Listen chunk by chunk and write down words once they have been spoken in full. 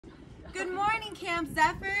Good morning, Camp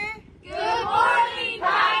Zephyr. Good morning,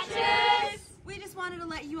 Patches. We just wanted to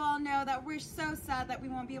let you all know that we're so sad that we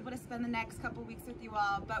won't be able to spend the next couple weeks with you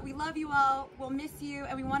all, but we love you all, we'll miss you,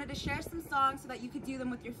 and we wanted to share some songs so that you could do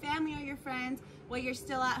them with your family or your friends while you're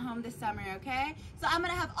still at home this summer, okay? So I'm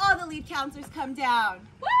going to have all the lead counselors come down.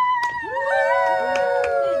 Woo!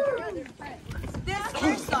 This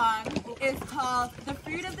first song is called The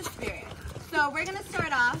Fruit of the Spirit. So we're going to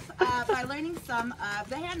start off by learning some of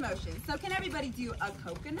the hand motions. So can everybody do a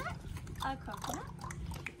coconut? A coconut.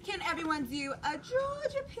 Can everyone do a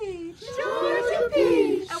Georgia peach? Georgia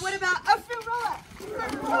peach. And what about a fruit roll-up?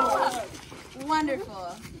 Fruit roll-up. Wonderful.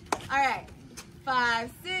 All right.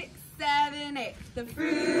 5, 6, 7, 8. The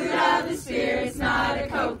fruit of the Spirit's not a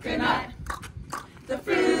coconut. The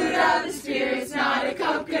fruit of the Spirit's not a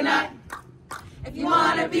coconut. If you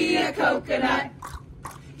want to be a coconut,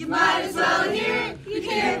 you might as well hear it. You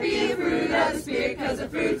can't be a fruit of the Spirit, because the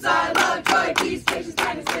fruits are love, joy, peace, patience,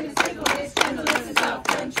 kindness, goodness, faithfulness, gentleness, and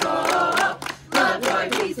self-control. Love, joy,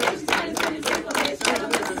 peace, patience, kindness, goodness, faithfulness,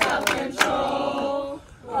 gentleness, and self-control.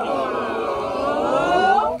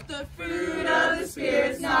 Oh, the fruit of the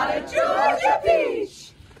Spirit's not a Georgia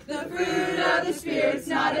peach. The fruit of the Spirit's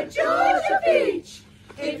not a Georgia peach.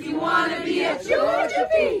 If you want to be a Georgia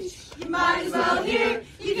peach, you might as well hear.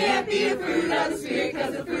 You can't be a fruit of the Spirit,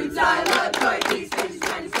 because the fruits are love, joy, peace, patience,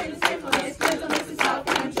 kindness, goodness, faithfulness, gentleness, and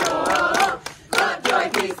self-control. Love, joy,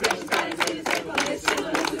 peace, patience, kindness, goodness, faithfulness,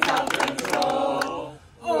 gentleness, and self-control.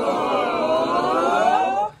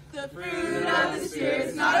 Oh, the fruit of the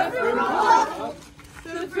Spirit's not a fruit roll-up.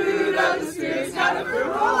 The fruit of the Spirit's not a fruit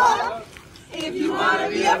roll-up. If you want to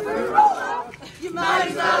be a fruit roll-up, you might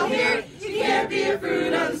as well hear. You can't be a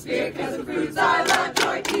fruit of the Spirit, because the fruits are love,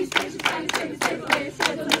 joy, peace, patience, kindness, goodness, faithfulness,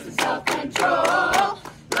 gentleness, and self-control.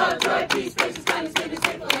 Love, joy, peace, patience, kindness, goodness,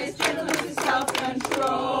 faithfulness, gentleness, and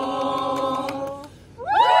self-control. Woo!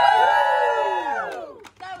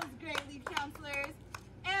 That was great, lead counselors.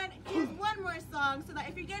 And here's one more song, so that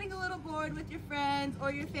if you're getting a little bored with your friends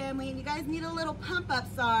or your family and you guys need a little pump-up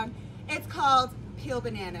song, it's called Peel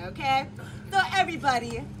Banana, okay? So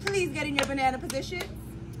everybody, please get in your banana positions.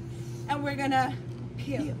 And we're gonna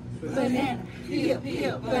peel banana, peel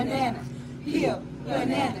banana, peel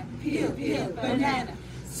banana, peel banana.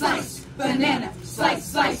 Slice banana,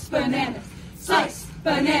 slice banana, slice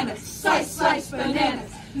banana,